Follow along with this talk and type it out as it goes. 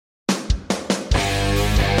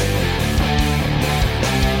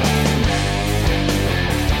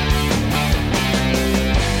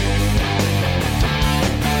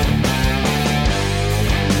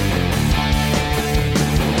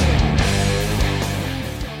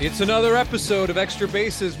It's another episode of Extra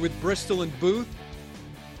Bases with Bristol and Booth.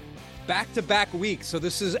 Back-to-back weeks, so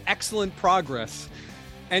this is excellent progress.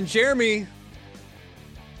 And Jeremy,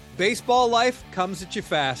 baseball life comes at you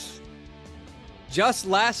fast. Just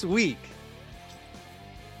last week,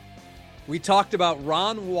 we talked about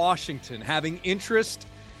Ron Washington having interest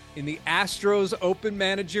in the Astros open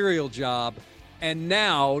managerial job. And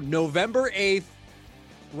now, November 8th,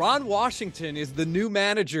 Ron Washington is the new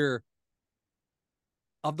manager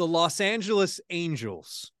of the Los Angeles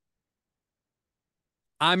Angels.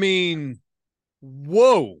 I mean,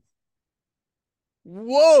 whoa.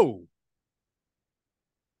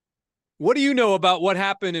 What do you know about what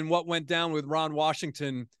happened and what went down with Ron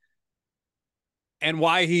Washington and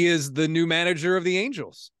why he is the new manager of the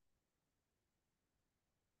Angels?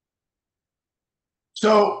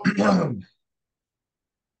 So,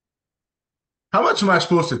 how much am I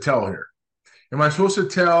supposed to tell here? Am I supposed to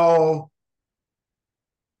tell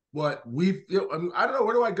what I don't know,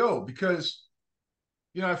 where do I go? Because,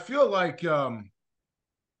 I feel like I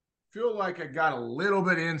got a little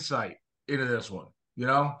bit of insight into this one,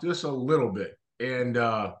 just a little bit. And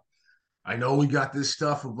I know we got this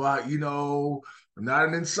stuff about, I'm not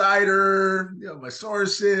an insider, my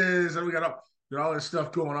sources, and we got all this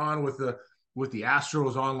stuff going on with the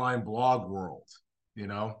Astros online blog world,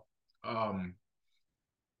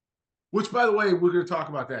 which, by the way, we're going to talk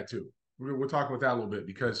about that too. We'll talk about that a little bit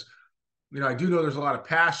because, I do know there's a lot of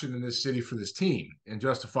passion in this city for this team, and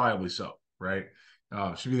justifiably so, right?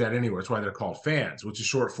 Should be that anywhere. That's why they're called fans, which is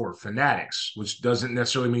short for fanatics, which doesn't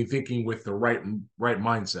necessarily mean thinking with the right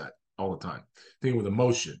mindset all the time. Thinking with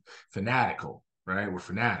emotion, fanatical, right? We're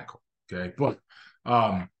fanatical, okay? But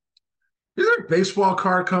is there a baseball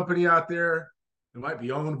card company out there that might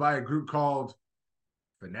be owned by a group called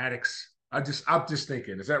Fanatics? I'm just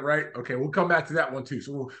thinking, is that right? Okay, we'll come back to that one too.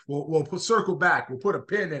 So we'll circle back. We'll put a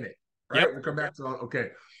pin in it, right? Yep. We'll come back to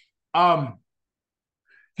okay.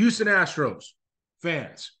 Houston Astros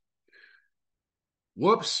fans.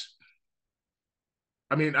 Whoops.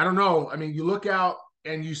 I mean, I don't know. I mean, you look out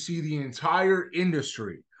and you see the entire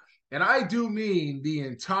industry, and I do mean the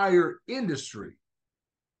entire industry.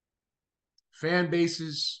 Fan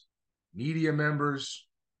bases, media members,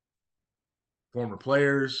 former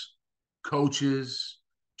players, coaches,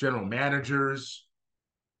 general managers,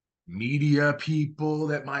 media people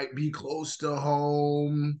that might be close to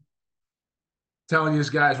home. Telling you,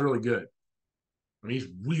 this guy's really good. I mean, he's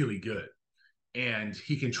really good. And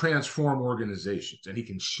he can transform organizations, and he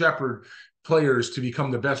can shepherd players to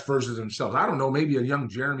become the best versions of themselves. I don't know, maybe a young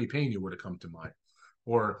Jeremy Pena would have come to mind,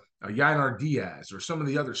 or a Yainer Diaz, or some of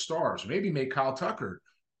the other stars. Maybe make Kyle Tucker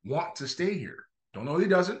want to stay here. Don't know if he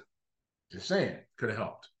doesn't. Just saying, could have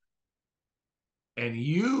helped. And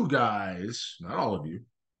you guys, not all of you,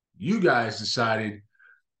 you guys decided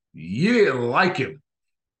you didn't like him.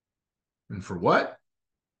 And for what?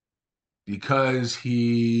 Because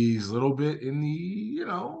he's a little bit in the,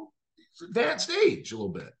 advanced age a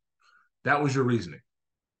little bit. That was your reasoning.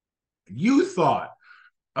 You thought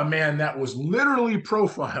a man that was literally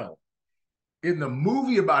profiled in the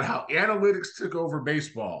movie about how analytics took over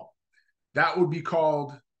baseball, that would be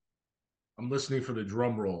called, I'm listening for the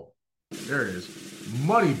drum roll. There it is.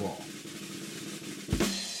 Moneyball.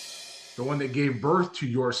 The one that gave birth to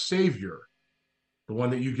your savior. The one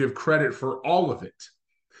that you give credit for all of it.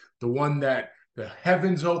 The one that the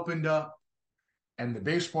heavens opened up and the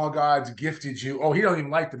baseball gods gifted you. Oh, he don't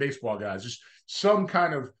even like the baseball gods. Just some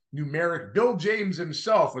kind of numeric. Bill James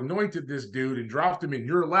himself anointed this dude and dropped him in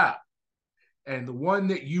your lap. And the one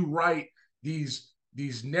that you write these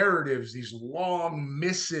narratives, these long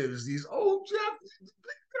missives,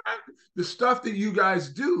 the stuff that you guys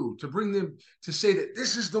do to bring them to say that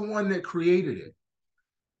this is the one that created it.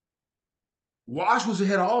 Wash was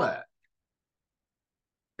ahead of all that.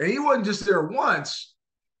 And he wasn't just there once.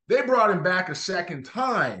 They brought him back a second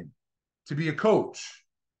time to be a coach.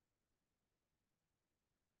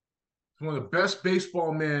 He's one of the best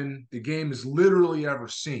baseball men the game has literally ever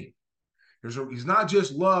seen. He's not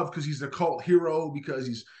just loved because he's a cult hero, because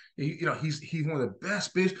he's one of the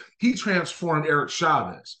best. He transformed Eric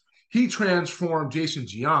Chavez. He transformed Jason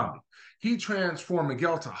Giambi. He transformed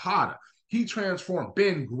Miguel Tejada. He transformed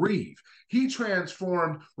Ben Grieve. He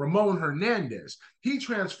transformed Ramon Hernandez. He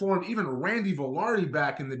transformed even Randy Velarde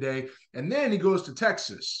back in the day. And then he goes to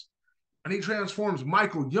Texas, and he transforms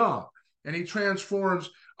Michael Young, and he transforms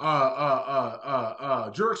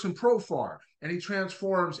Jurickson Profar, and he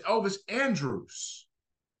transforms Elvis Andrus.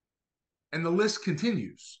 And the list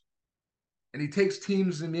continues. And he takes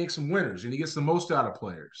teams and makes them winners, and he gets the most out of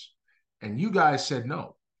players. And you guys said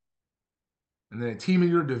no. And then a team in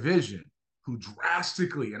your division who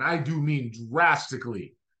drastically, and I do mean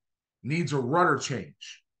drastically, needs a rudder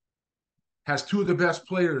change, has two of the best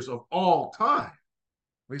players of all time,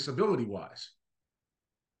 at least ability-wise.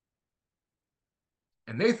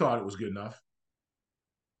 And they thought it was good enough.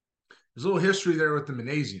 There's a little history there with the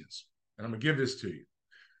Manazians, and I'm going to give this to you.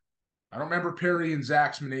 I don't remember Perry and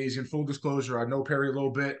Zach's Manazian. Full disclosure, I know Perry a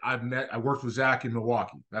little bit. I worked with Zach in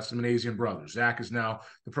Milwaukee. That's the Manazian brothers. Zach is now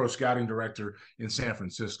the pro scouting director in San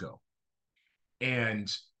Francisco.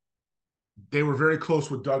 And they were very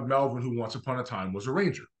close with Doug Melvin, who once upon a time was a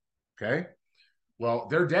Ranger. Okay. Well,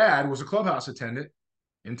 their dad was a clubhouse attendant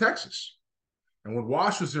in Texas. And when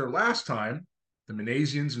Wash was there last time, the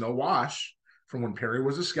Manazians know Wash from when Perry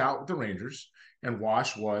was a scout with the Rangers, and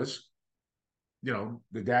Wash was,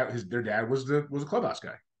 their dad was a clubhouse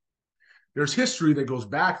guy. There's history that goes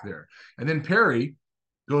back there. And then Perry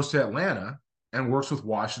goes to Atlanta and works with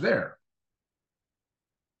Wash there.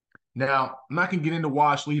 Now, I'm not going to get into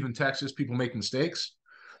Wash leaving Texas. People make mistakes.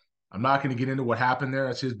 I'm not going to get into what happened there.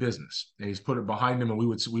 That's his business. And he's put it behind him. And we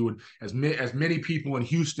would, as many people in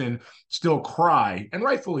Houston still cry, and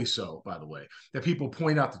rightfully so, by the way, that people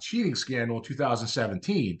point out the cheating scandal in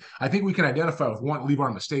 2017. I think we can identify with one, leave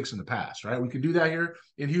our mistakes in the past, right? We can do that here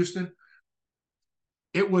in Houston.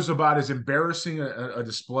 It was about as embarrassing a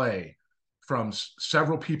display from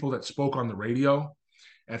several people that spoke on the radio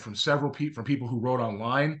and from people who wrote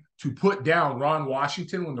online to put down Ron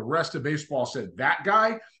Washington when the rest of baseball said that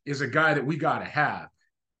guy is a guy that we got to have.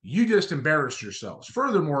 You just embarrassed yourselves.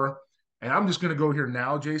 Furthermore, and I'm just going to go here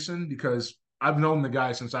now, Jason, because I've known the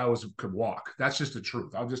guy since I could walk. That's just the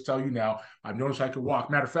truth. I'll just tell you now, I've noticed I could walk.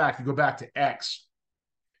 Matter of fact, if you go back to X,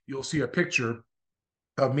 you'll see a picture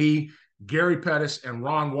of me, Gary Pettis, and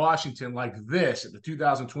Ron Washington like this at the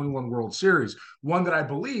 2021 World Series, one that I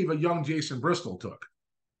believe a young Jason Bristol took.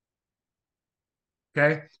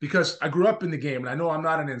 Okay, because I grew up in the game, and I know I'm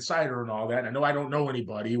not an insider and all that. And I know I don't know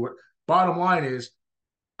anybody. Bottom line is,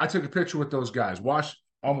 I took a picture with those guys. Wash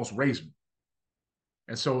almost raised me.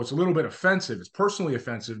 And so it's a little bit offensive. It's personally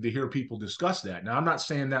offensive to hear people discuss that. Now, I'm not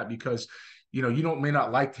saying that because, you may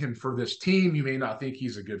not like him for this team. You may not think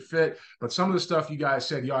he's a good fit. But some of the stuff you guys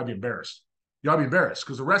said, you ought to be embarrassed. You ought to be embarrassed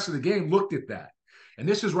because the rest of the game looked at that. And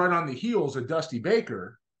this is right on the heels of Dusty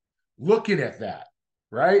Baker looking at that.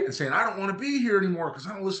 Right? And saying, I don't want to be here anymore because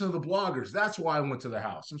I don't listen to the bloggers. That's why I went to the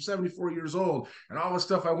house. I'm 74 years old, and all the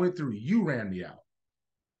stuff I went through, you ran me out.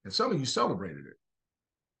 And some of you celebrated it.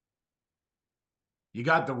 You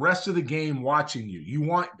got the rest of the game watching you. You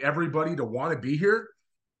want everybody to want to be here?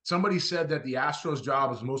 Somebody said that the Astros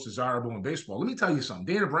job is the most desirable in baseball. Let me tell you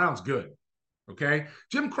something. Dana Brown's good. Okay?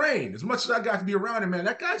 Jim Crane, as much as I got to be around him, man,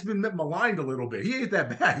 that guy's been maligned a little bit. He ain't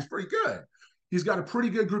that bad. He's pretty good. He's got a pretty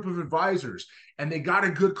good group of advisors, and they got a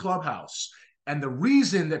good clubhouse. And the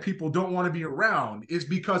reason that people don't want to be around is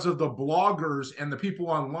because of the bloggers and the people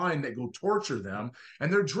online that go torture them. And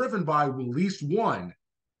they're driven by at least one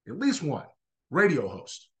radio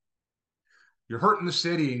host. You're hurting the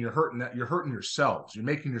city, and you're hurting yourselves. You're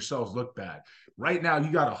making yourselves look bad. Right now, you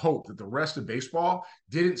got to hope that the rest of baseball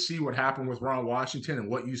didn't see what happened with Ron Washington and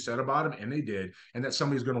what you said about him, and they did, and that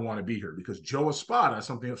somebody's going to want to be here because Joe Espada,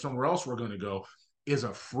 somewhere else we're going to go, is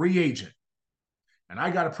a free agent. And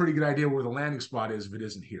I got a pretty good idea where the landing spot is if it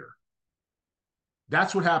isn't here.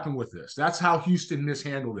 That's what happened with this. That's how Houston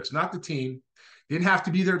mishandled this, not the team. Didn't have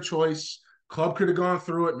to be their choice. Club could have gone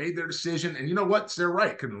through it, made their decision, and you know what? It's their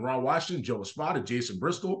right. Could have been Ron Washington, Joe Espada, Jason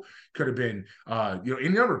Bristol. Could have been,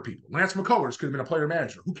 any other people. Lance McCullers could have been a player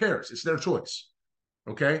manager. Who cares? It's their choice.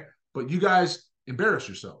 Okay, but you guys embarrass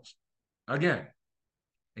yourselves again,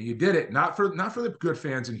 and you did it not for the good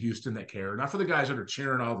fans in Houston that care, not for the guys that are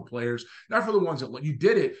cheering all the players, not for the ones that you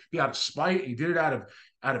did it out of spite. You did it out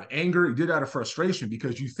of anger. You did it out of frustration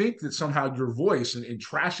because you think that somehow your voice in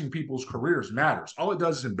trashing people's careers matters. All it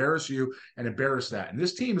does is embarrass you and embarrass that. And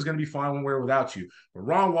this team is going to be fine one way or without you. But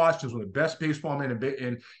Ron Washington is one of the best baseball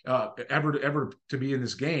men ever to be in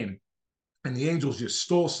this game. And the Angels just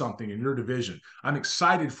stole something in your division. I'm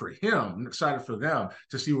excited for him. I'm excited for them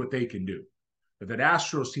to see what they can do. But that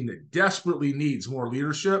Astros team that desperately needs more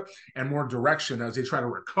leadership and more direction as they try to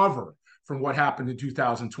recover from what happened in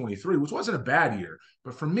 2023, which wasn't a bad year.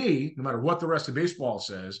 But for me, no matter what the rest of baseball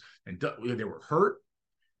says, and they were hurt,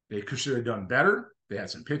 they should have done better. They had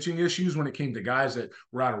some pitching issues when it came to guys that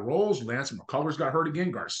were out of roles. Lance McCullers got hurt again.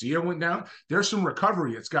 Garcia went down. There's some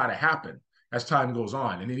recovery that's got to happen as time goes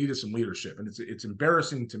on, and they needed some leadership. And it's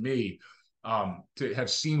embarrassing to me to have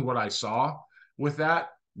seen what I saw with that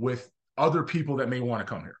with other people that may want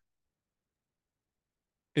to come here.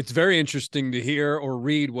 It's very interesting to hear or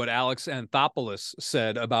read what Alex Anthopoulos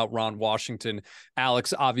said about Ron Washington.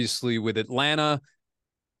 Alex, obviously, with Atlanta.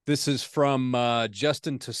 This is from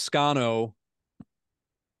Justin Toscano.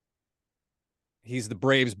 He's the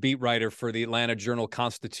Braves beat writer for the Atlanta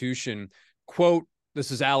Journal-Constitution. Quote, this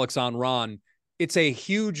is Alex on Ron. It's a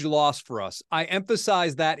huge loss for us. I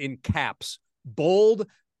emphasize that in caps. Bold,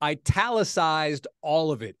 italicized,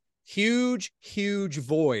 all of it. Huge, huge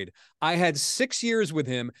void. I had 6 years with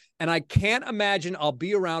him, and I can't imagine I'll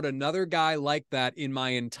be around another guy like that in my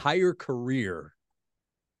entire career.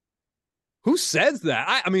 Who says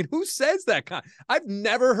that? I mean, who says that? I've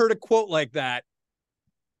never heard a quote like that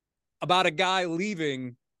about a guy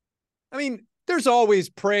leaving. I mean, there's always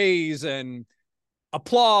praise and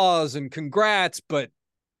applause and congrats, but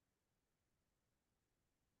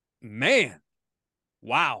man,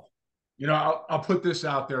 wow. You know, I'll put this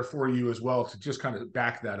out there for you as well to just kind of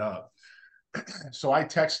back that up. So I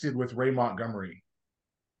texted with Ray Montgomery,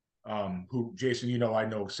 who, Jason, you know, I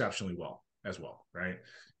know exceptionally well as well, right?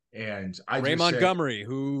 And Ray Montgomery,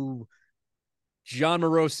 who John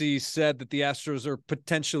Morosi said that the Astros are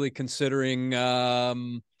potentially considering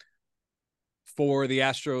for the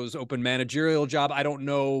Astros open managerial job. I don't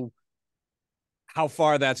know how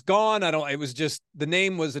far that's gone. It was just the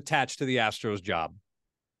name was attached to the Astros job.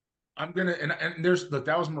 I'm gonna and there's look,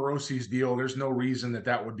 that was Morosi's deal. There's no reason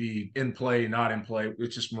that would be in play, not in play.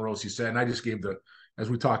 It's just Morosi said, and I just gave as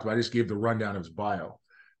we talked about, I just gave the rundown of his bio.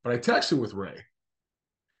 But I texted with Ray,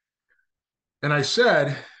 and I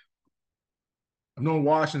said, I've known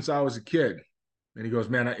Wash since I was a kid, and he goes,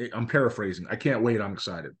 man, I'm paraphrasing. I can't wait. I'm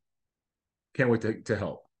excited. Can't wait to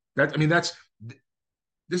help.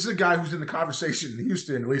 This is a guy who's in the conversation in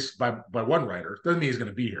Houston, at least by one writer. Doesn't mean he's going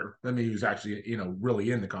to be here. Doesn't mean he's actually,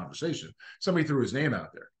 really in the conversation. Somebody threw his name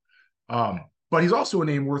out there. But he's also a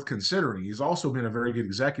name worth considering. He's also been a very good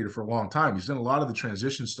executive for a long time. He's done a lot of the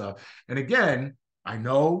transition stuff. And again, I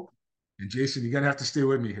know, and Jason, you're going to have to stay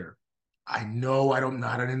with me here. I know I'm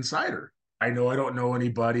not an insider. I know I don't know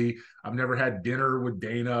anybody. I've never had dinner with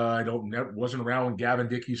Dana. Wasn't around when Gavin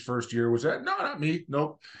Dickey's first year was that. No, not me.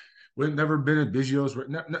 Nope. We've never been at Biggio's.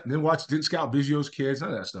 Didn't scout Biggio's kids.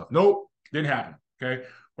 None of that stuff. Nope. Didn't happen. Okay.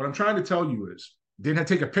 What I'm trying to tell you is didn't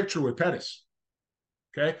take a picture with Pettis.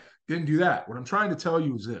 Okay. Didn't do that. What I'm trying to tell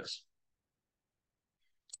you is this.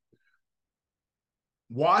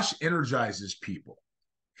 Wash energizes people.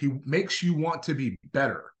 He makes you want to be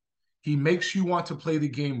better. He makes you want to play the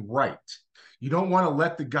game right. You don't want to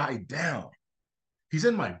let the guy down. He's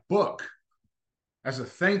in my book as a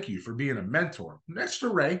thank you for being a mentor. Next to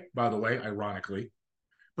Ray, by the way, ironically.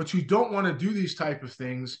 But you don't want to do these type of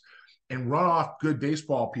things and run off good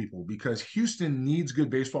baseball people, because Houston needs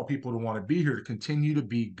good baseball people to want to be here to continue to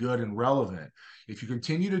be good and relevant. If you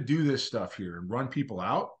continue to do this stuff here and run people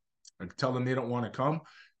out and tell them they don't want to come,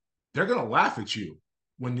 they're going to laugh at you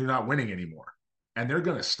when you're not winning anymore. And they're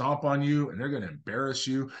going to stomp on you, and they're going to embarrass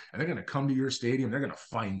you, and they're going to come to your stadium. They're going to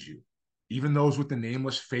find you. Even those with the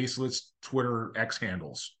nameless, faceless Twitter X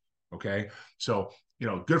handles. Okay. So,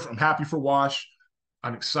 good. I'm happy for Wash.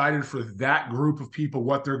 I'm excited for that group of people,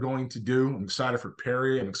 what they're going to do. I'm excited for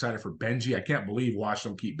Perry. I'm excited for Benji. I can't believe Wash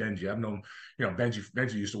don't keep Benji. I've known,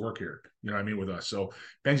 Benji used to work here, with us. So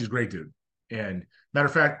Benji's a great dude. And matter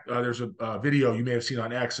of fact, there's a video you may have seen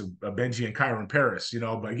on X of Benji and Kyron Paris,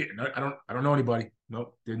 but again, I don't know anybody.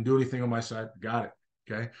 Nope. Didn't do anything on my side. Got it.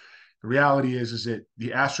 Okay. The reality is that the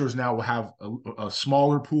Astros now will have a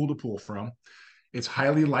smaller pool to pull from. It's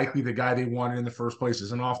highly likely the guy they wanted in the first place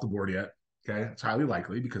isn't off the board yet. Okay. It's highly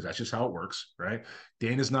likely because that's just how it works, right?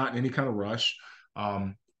 Dana's not in any kind of rush.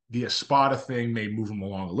 The Espada thing may move him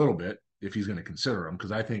along a little bit if he's going to consider him,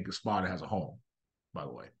 because I think Espada has a home, by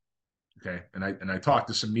the way. Okay. And I talked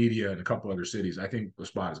to some media in a couple other cities. I think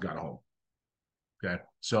Espada's got a home. Okay.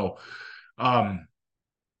 So,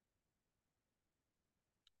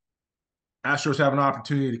 Astros have an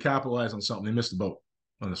opportunity to capitalize on something. They missed the boat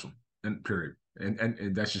on this one, and period.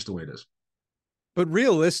 And that's just the way it is. But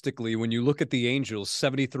realistically, when you look at the Angels,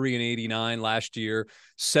 73 and 89 last year,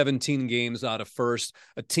 17 games out of first,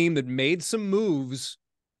 a team that made some moves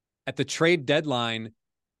at the trade deadline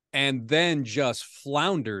and then just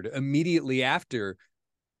floundered immediately after.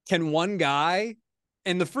 Can one guy,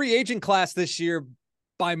 and the free agent class this year,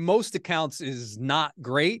 by most accounts, is not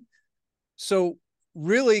great. So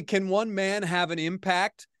really, can one man have an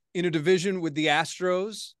impact in a division with the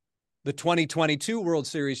Astros, the 2022 World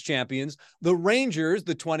Series champions, the Rangers,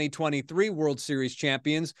 the 2023 World Series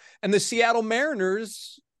champions, and the Seattle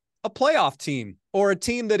Mariners, a playoff team, or a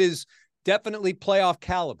team that is definitely playoff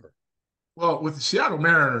caliber? Well, with the Seattle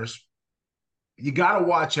Mariners, you got to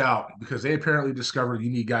watch out because they apparently discovered you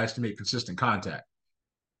need guys to make consistent contact.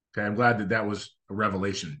 Okay, I'm glad that that was a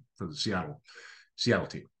revelation for the Seattle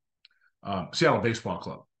team, Seattle Baseball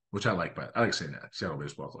Club, which I like. But I like saying that Seattle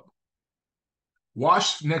Baseball Club.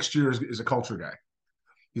 Wash next year is a culture guy.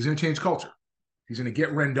 He's going to change culture. He's going to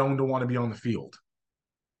get Rendon to want to be on the field.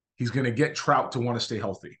 He's going to get Trout to want to stay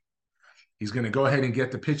healthy. He's going to go ahead and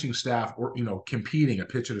get the pitching staff, or competing a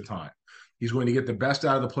pitch at a time. He's going to get the best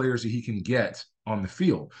out of the players that he can get on the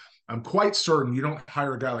field. I'm quite certain you don't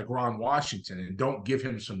hire a guy like Ron Washington and don't give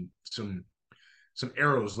him some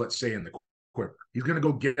arrows, let's say, in the quiver. He's going to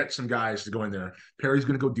go get some guys to go in there. Perry's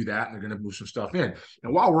going to go do that, and they're going to move some stuff in.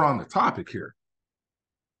 And while we're on the topic here,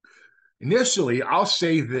 initially, I'll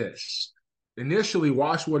say this. Initially,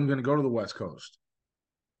 Wash wasn't going to go to the West Coast.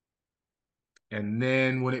 And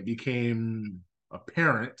then when it became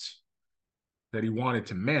apparent that he wanted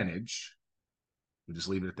to manage, we'll just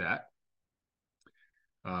leave it at that.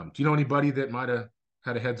 Do you know anybody that might have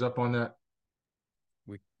had a heads up on that?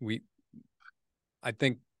 I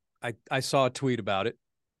think I saw a tweet about it.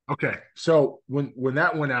 Okay. So when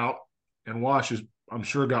that went out and Wash I'm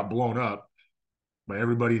sure got blown up by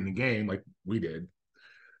everybody in the game like we did,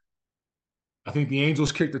 I think the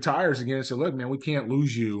Angels kicked the tires again and said, look, man, we can't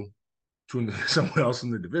lose you to someone else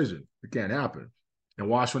in the division. It can't happen. And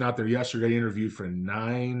Wash went out there yesterday, interviewed for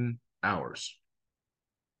 9 hours.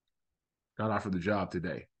 Got offered the job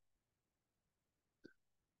today.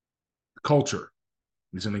 Culture.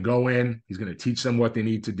 He's going to go in. He's going to teach them what they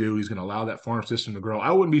need to do. He's going to allow that farm system to grow.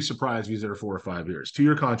 I wouldn't be surprised if he's there 4 or 5 years.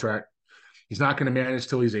 2-year contract. He's not going to manage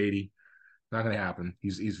till he's 80. Not going to happen.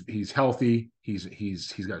 He's healthy. He's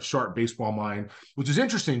got a sharp baseball mind, which is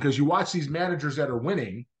interesting because you watch these managers that are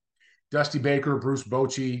winning. Dusty Baker, Bruce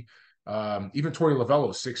Bochy, even Torey Lovullo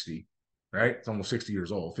is 60, right? It's almost 60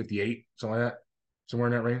 years old, 58, something like that, somewhere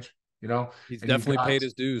in that range, He's definitely paid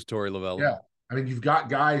his dues, Torey Lovullo. Yeah. I mean, you've got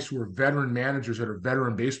guys who are veteran managers that are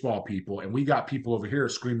veteran baseball people, and we got people over here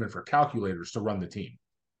screaming for calculators to run the team.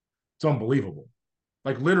 It's unbelievable.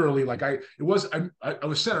 Like literally, like I was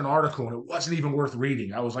sent an article and it wasn't even worth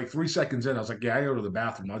reading. I was like 3 seconds in. I was like, yeah, I go to the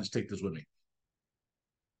bathroom. I'll just take this with me.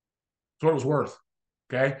 That's what it was worth.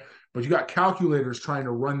 Okay. But you got calculators trying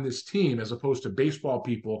to run this team as opposed to baseball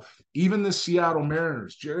people, even the Seattle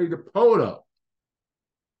Mariners, Jerry DiPoto.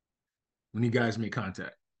 We need guys to make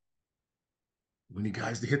contact. We need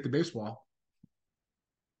guys to hit the baseball.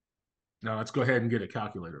 Now let's go ahead and get a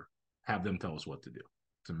calculator. Have them tell us what to do.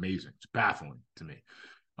 It's amazing. It's baffling to me.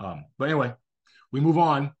 But anyway, we move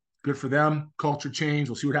on. Good for them. Culture change.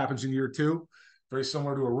 We'll see what happens in year 2. Very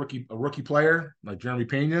similar to a rookie player like Jeremy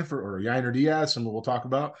Pena or Yainer Diaz, some we'll talk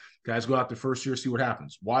about. Guys go out the first year, see what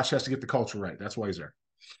happens. Wash has to get the culture right. That's why he's there.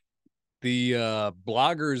 The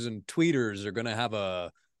bloggers and tweeters are going to have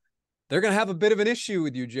a bit of an issue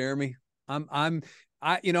with you, Jeremy. I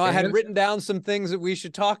had written down some things that we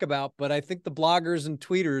should talk about, but I think the bloggers and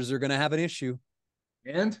tweeters are going to have an issue.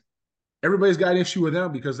 And everybody's got an issue with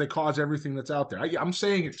them because they cause everything that's out there. I'm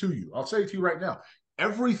saying it to you. I'll say it to you right now.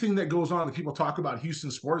 Everything that goes on that people talk about Houston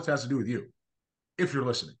sports has to do with you, if you're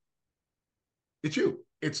listening. It's you.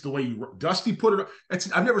 It's the way Dusty put it.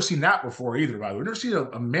 I've never seen that before either, by the way. I've never seen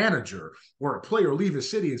a manager or a player leave a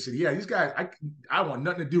city and say, yeah, these guys, I want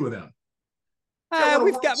nothing to do with them.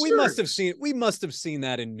 We must have seen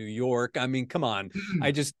that in New York. I mean, come on.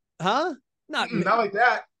 Not like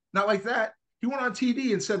that. Not like that. He went on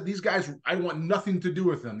TV and said, these guys, I want nothing to do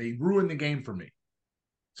with them. They ruined the game for me.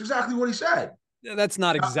 It's exactly what he said. That's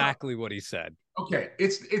not exactly what he said. Okay.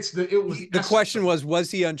 The question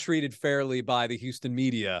was he untreated fairly by the Houston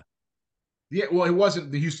media? Yeah, well, it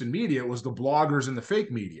wasn't the Houston media. It was the bloggers and the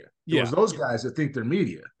fake media. It was those guys that think they're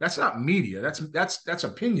media. That's not media. That's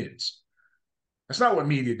opinions. That's not what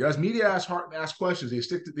media does. Media ask questions. They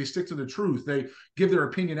stick to the truth. They give their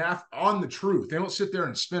opinion on the truth. They don't sit there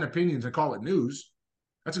and spin opinions and call it news.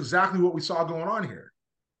 That's exactly what we saw going on here.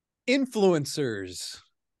 Influencers.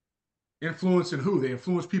 Influencing who? They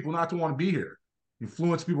influence people not to want to be here.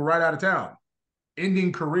 Influence people right out of town.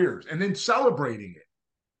 Ending careers and then celebrating it.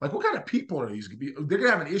 Like, what kind of people are these? They're going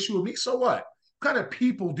to have an issue with me? So what? What kind of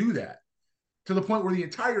people do that? To the point where the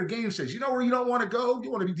entire game says, you know where you don't want to go?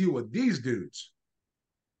 You want to deal with these dudes.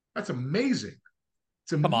 That's amazing.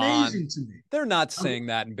 It's amazing to me. They're not saying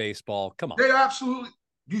that in baseball. Come on. They absolutely.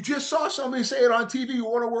 You just saw somebody say it on TV. You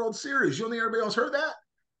won a World Series. You don't think everybody else heard that?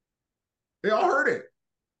 They all heard it.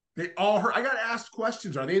 They all heard. I got asked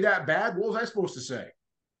questions. Are they that bad? What was I supposed to say?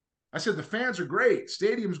 I said the fans are great.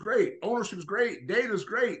 Stadium's great. Ownership's great. Data's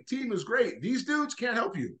great. Team is great. These dudes can't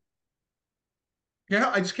help you.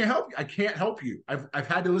 I just can't help you. I can't help you. I've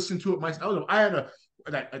had to listen to it myself. I had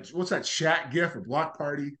what's that Shaq gif of block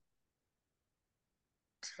party?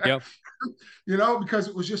 Yep. Because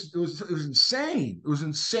it was insane. It was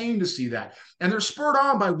insane to see that. And they're spurred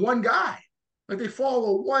on by one guy. Like they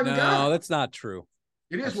follow one guy. No, that's not true.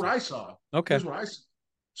 It is That's what not. I saw. It Okay. is what I saw.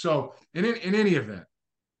 So in any event,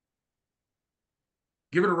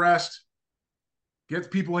 give it a rest. Get the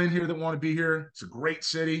people in here that want to be here. It's a great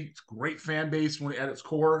city. It's a great fan base when at its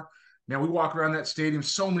core. Man, we walk around that stadium,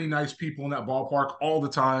 so many nice people in that ballpark all the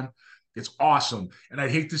time. It's awesome. And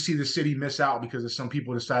I'd hate to see the city miss out because of some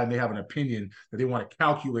people deciding they have an opinion that they want a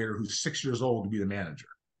calculator who's 6 years old to be the manager.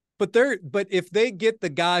 But if they get the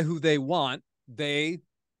guy who they want, they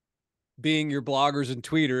being your bloggers and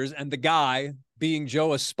tweeters, and the guy being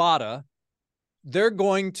Joe Espada, they're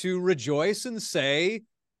going to rejoice and say,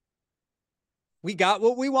 we got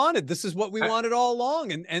what we wanted. This is what we wanted all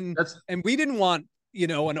along. And we didn't want,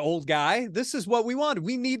 an old guy. This is what we wanted.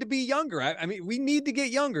 We need to be younger. I mean, we need to get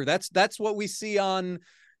younger. That's what we see on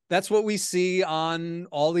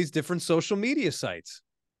all these different social media sites.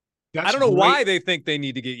 I don't know why they think they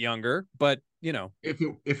need to get younger, but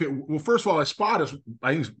well, first of all, Espada is,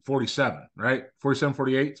 I think, 47, right? 47,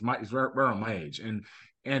 48. It's right around my age. And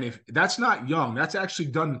if that's not young, that's actually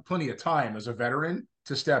done plenty of time as a veteran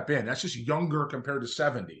to step in. That's just younger compared to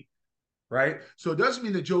 70, right? So it doesn't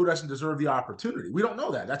mean that Joe doesn't deserve the opportunity. We don't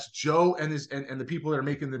know that. That's Joe and the people that are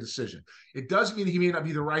making the decision. It doesn't mean he may not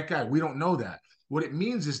be the right guy. We don't know that. What it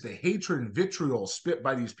means is the hatred and vitriol spit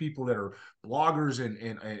by these people that are bloggers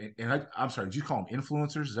and I'm sorry, did you call them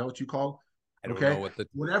influencers? Is that what you call? I don't know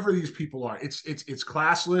whatever these people are, it's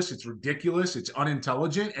classless, it's ridiculous, it's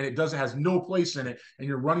unintelligent, and it has no place in it. And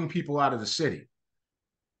you're running people out of the city.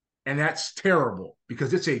 And that's terrible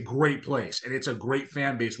because it's a great place and it's a great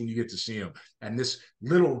fan base when you get to see them. And this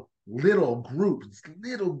little group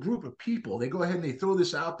of people, they go ahead and they throw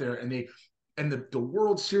this out there, and the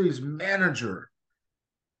World Series manager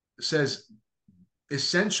says,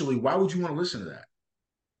 essentially, why would you want to listen to that?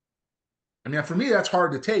 I mean, for me, that's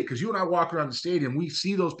hard to take because you and I walk around the stadium, we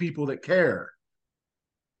see those people that care,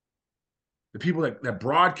 the people that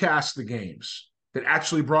broadcast the games, that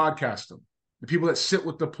actually broadcast them, the people that sit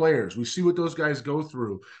with the players. We see what those guys go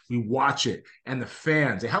through. We watch it. And the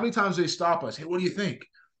fans, how many times they stop us? Hey, what do you think?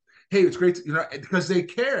 Hey, it's great, because they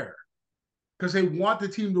care, because they want the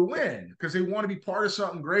team to win, because they want to be part of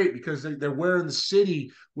something great, because they're wearing the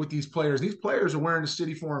city with these players. These players are wearing the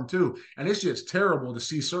city for them too. And it's just terrible to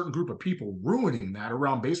see a certain group of people ruining that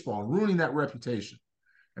around baseball, ruining that reputation.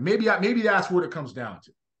 And maybe that's what it comes down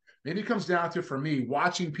to. Maybe it comes down to, for me,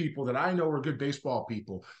 watching people that I know are good baseball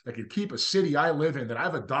people that could keep a city I live in, that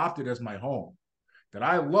I've adopted as my home, that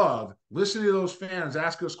I love, listening to those fans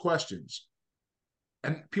ask us questions.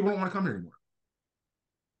 And people don't want to come here anymore.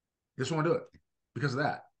 They just want to do it because of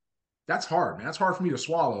that. That's hard, man. That's hard for me to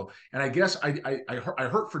swallow. And I guess I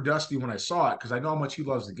hurt for Dusty when I saw it because I know how much he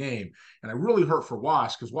loves the game. And I really hurt for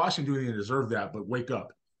Wash because Wash didn't do anything to deserve that, but wake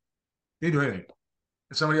up. He didn't do anything.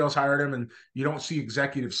 And somebody else hired him, and you don't see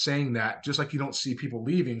executives saying that, just like you don't see people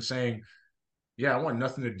leaving saying, yeah, I want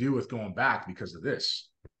nothing to do with going back because of this.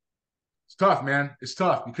 It's tough, man. It's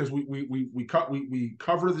tough because we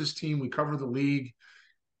cover this team, we cover the league,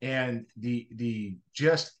 and the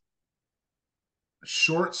just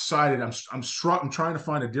short-sighted. I'm trying to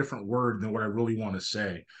find a different word than what I really want to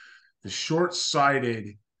say. The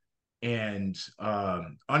short-sighted and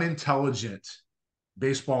unintelligent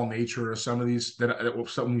baseball nature of some of these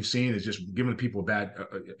something we've seen is just giving people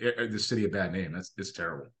the city a bad name. It's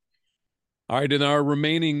terrible. All right, in our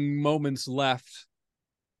remaining moments left,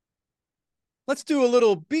 let's do a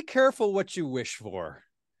little be careful what you wish for.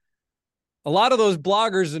 A lot of those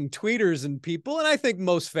bloggers and tweeters and people, and I think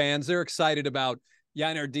most fans, they're excited about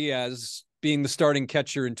Yainer Diaz being the starting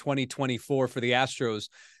catcher in 2024 for the Astros.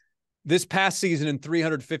 This past season, in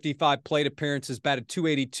 355 plate appearances, batted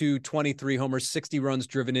 .282, 23 homers, 60 runs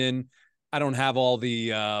driven in. I don't have all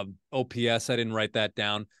the OPS. I didn't write that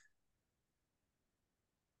down.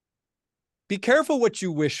 Be careful what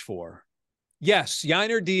you wish for. Yes,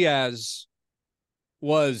 Yainer Diaz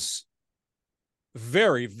was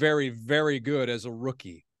very, very, very good as a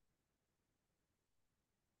rookie.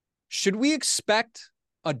 Should we expect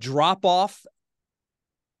a drop-off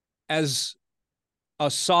as a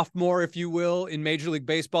sophomore, if you will, in Major League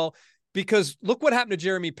Baseball? Because look what happened to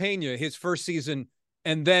Jeremy Pena his first season,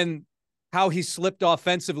 and then how he slipped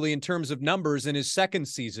offensively in terms of numbers in his second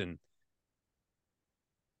season.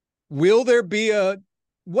 Will there be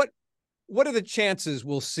what are the chances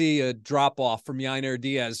we'll see a drop-off from Yainer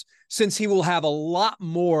Diaz, since he will have a lot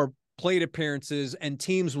more plate appearances, and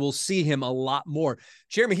teams will see him a lot more.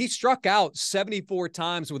 Jeremy, he struck out 74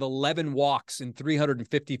 times with 11 walks in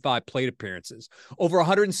 355 plate appearances. Over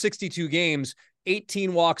 162 games,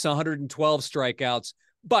 18 walks, 112 strikeouts.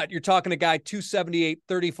 But you're talking a guy 278,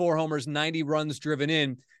 34 homers, 90 runs driven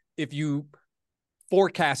in if you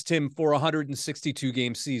forecast him for a 162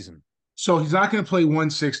 game season. So he's not going to play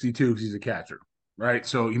 162 because he's a catcher, right?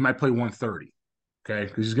 So he might play 130, okay?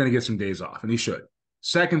 Because he's going to get some days off, and he should.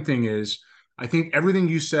 Second thing is, I think everything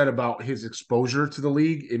you said about his exposure to the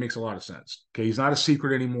league, it makes a lot of sense. Okay, he's not a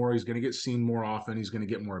secret anymore. He's going to get seen more often. He's going to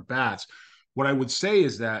get more at bats. What I would say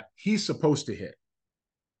is that he's supposed to hit.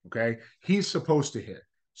 Okay, he's supposed to hit.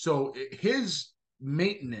 So his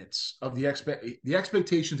maintenance of the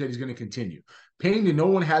expectations that he's going to continue. Pena, no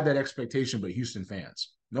one had that expectation but Houston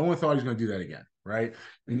fans. No one thought he was going to do that again, right?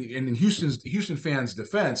 And in Houston fans'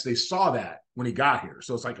 defense, they saw that when he got here.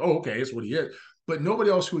 So it's like, oh, okay, it's what he is. But nobody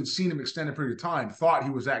else who had seen him extended period of time thought he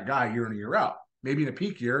was that guy year in and year out. Maybe in a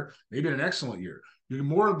peak year, maybe in an excellent year.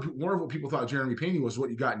 More of what people thought Jeremy Pena was what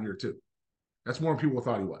you got in year two. That's more than people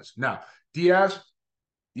thought he was. Now, Diaz,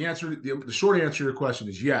 the short answer to your question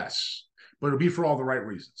is yes, but it'll be for all the right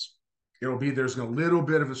reasons. It'll be there's a little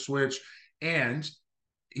bit of a switch, and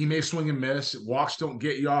he may swing and miss. Walks don't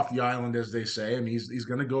get you off the island, as they say. I mean, he's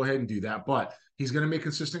going to go ahead and do that, but he's going to make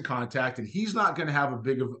consistent contact, and he's not going to have a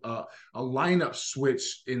big of a lineup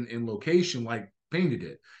switch in location like Pena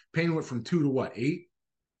did. Pena went from 2 to what, 8?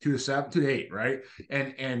 2 to 7, 2 to 8, right?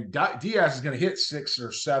 And Diaz is going to hit 6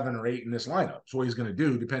 or 7 or 8 in this lineup. So what he's going to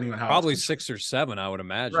do, depending on how probably 6 or 7, I would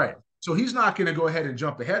imagine. Right. So he's not going to go ahead and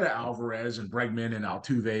jump ahead of Alvarez and Bregman and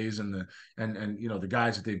Altuve's and the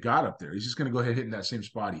guys that they've got up there. He's just going to go ahead and hit in that same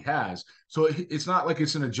spot he has. So it's not like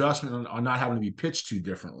it's an adjustment on not having to be pitched too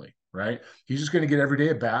differently, right? He's just going to get every day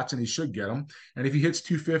at bats, and he should get them. And if he hits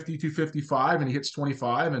 250, 255, and he hits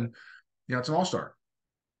 25, and it's an all-star.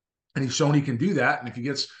 And he's shown he can do that. And if he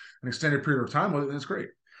gets an extended period of time with it, then it's great.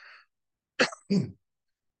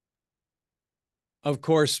 Of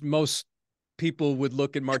course, most people would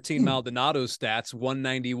look at Martin Maldonado's stats,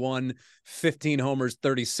 191, 15 homers,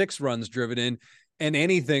 36 runs driven in, and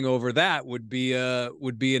anything over that would be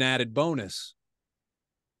an added bonus.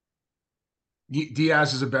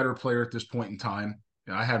 Diaz is a better player at this point in time.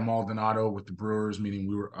 I had Maldonado with the Brewers,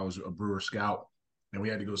 meaning I was a Brewer scout, and we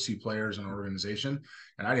had to go see players in our organization,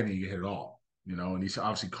 and I didn't think he hit at all, and he's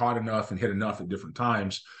obviously caught enough and hit enough at different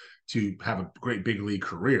times to have a great big league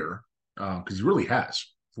career, because he really has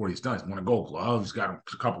for what he's done. He's won a Gold Glove. He's got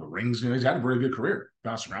a couple of rings. He's had a very good career.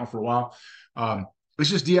 Bounced around for a while. It's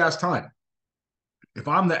just Diaz time. If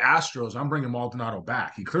I'm the Astros, I'm bringing Maldonado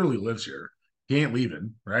back. He clearly lives here. He ain't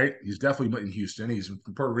leaving, right? He's definitely in Houston. He's from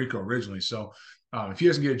Puerto Rico originally. So if he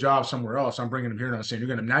doesn't get a job somewhere else, I'm bringing him here and I'm saying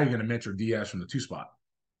you're going to mentor Diaz from the 2 spot,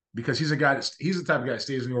 because he's the type of guy that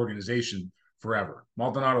stays in the organization forever.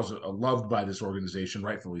 Maldonado's loved by this organization,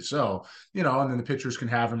 rightfully so, and then the pitchers can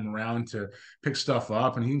have him around to pick stuff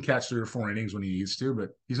up, and he can catch 3 or 4 innings when he needs to,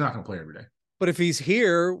 but he's not going to play every day. But if he's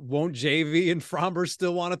here, won't JV and Fromber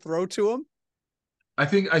still want to throw to him? I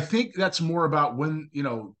think that's more about when,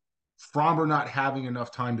 Fromber not having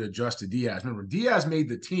enough time to adjust to Diaz. Remember, Diaz made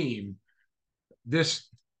the team. This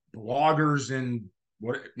bloggers and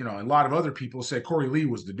a lot of other people say Corey Lee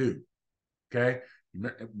was the dude. Okay.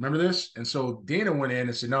 Remember this? And so Dana went in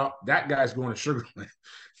and said, no, that guy's going to Sugarland.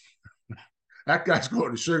 That guy's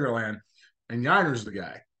going to Sugarland. And Yiner's the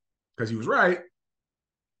guy, because he was right.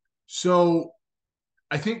 So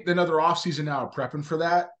I think another offseason now are prepping for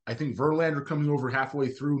that. I think Verlander coming over halfway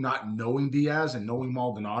through, not knowing Diaz and knowing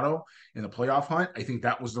Maldonado in the playoff hunt, I think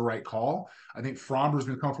that was the right call. I think Fromber's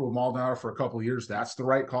been comfortable with Maldonado for a couple of years. That's the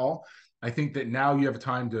right call. I think that now you have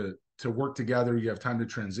time to work together. You have time to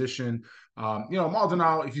transition.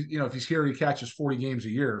 Maldonado, if he's here, he catches 40 games a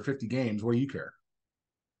year, 50 games. What do you care?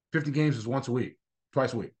 50 games is once a week,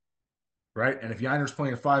 twice a week, right? And if Yiner's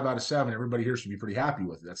playing a 5 out of 7, everybody here should be pretty happy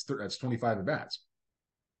with it. That's 25 at bats.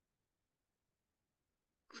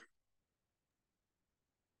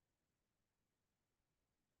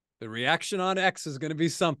 The reaction on X is going to be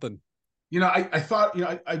something. I thought,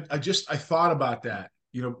 I thought about that,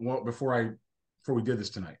 before we did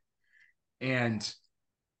this tonight. And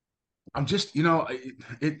I'm just,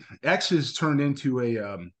 X has turned into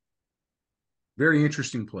a very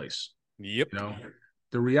interesting place. Yep.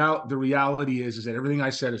 The reality is that everything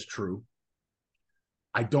I said is true.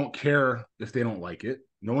 I don't care if they don't like it.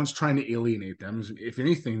 No one's trying to alienate them. If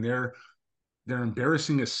anything, they're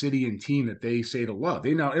embarrassing a city and team that they say to love.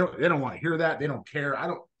 They don't want to hear that. They don't care.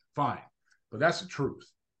 Fine. But that's the truth.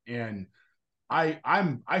 And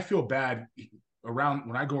I feel bad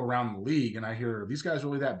when I go around the league and I hear these guys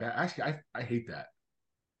really that bad, actually, I hate that.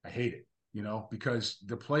 I hate it, because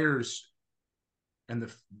the players and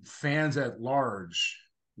the fans at large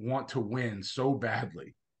want to win so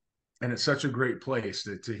badly. And it's such a great place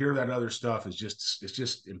that to hear that other stuff it's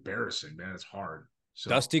just embarrassing, man. It's hard. So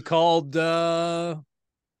Dusty called them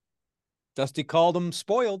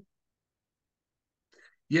spoiled.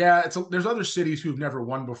 Yeah, there's other cities who've never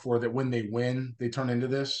won before that when they win, they turn into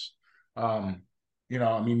this.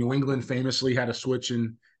 New England famously had a switch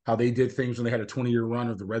in how they did things when they had a 20-year run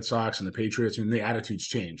of the Red Sox and the Patriots, and the attitudes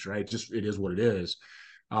changed, right? Just it is what it is.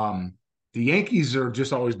 The Yankees are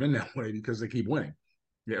just always been that way because they keep winning.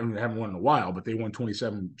 They haven't won in a while, but they won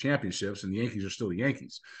 27 championships, and the Yankees are still the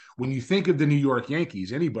Yankees. When you think of the New York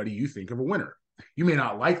Yankees, you think of a winner. You may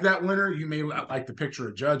not like that winner. You may not like the picture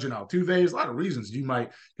of Judge and Altuve. There's a lot of reasons you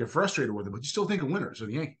might get frustrated with it, but you still think of winners are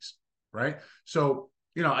the Yankees, right? So,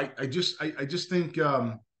 I just think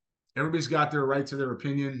everybody's got their right to their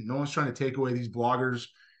opinion. No one's trying to take away these bloggers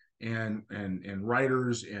and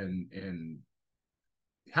writers and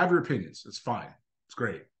have your opinions. It's fine. It's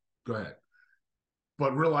great. Go ahead.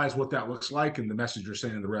 But realize what that looks like and the message you're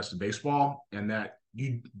sending to the rest of baseball, and that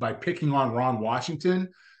by picking on Ron Washington,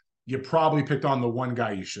 you probably picked on the one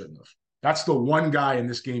guy you shouldn't have. That's the one guy in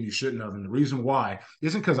this game you shouldn't have. And the reason why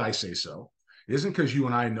isn't because I say so. It isn't because you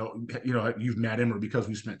and I know, you've met him or because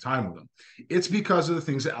we spent time with him. It's because of the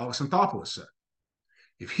things that Alex Anthopoulos said.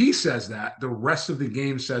 If he says that, the rest of the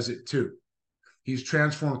game says it too. He's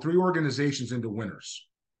transformed 3 organizations into winners.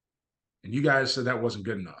 And you guys said that wasn't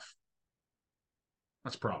good enough.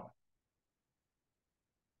 That's a problem.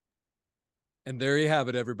 And there you have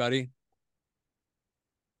it, everybody.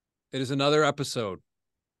 It is another episode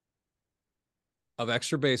of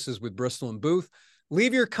Extra Bases with Bristol and Booth.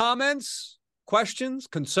 Leave your comments, questions,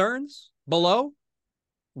 concerns below.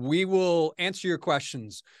 We will answer your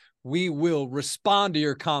questions. We will respond to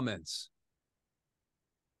your comments.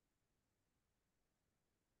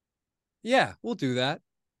 Yeah, we'll do that.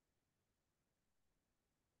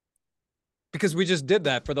 Because we just did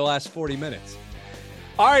that for the last 40 minutes.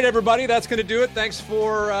 All right, everybody, that's going to do it. Thanks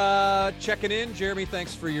for checking in. Jeremy,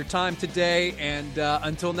 thanks for your time today. And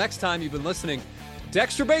until next time, you've been listening to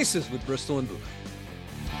Extra Bases with Bristol and Booth.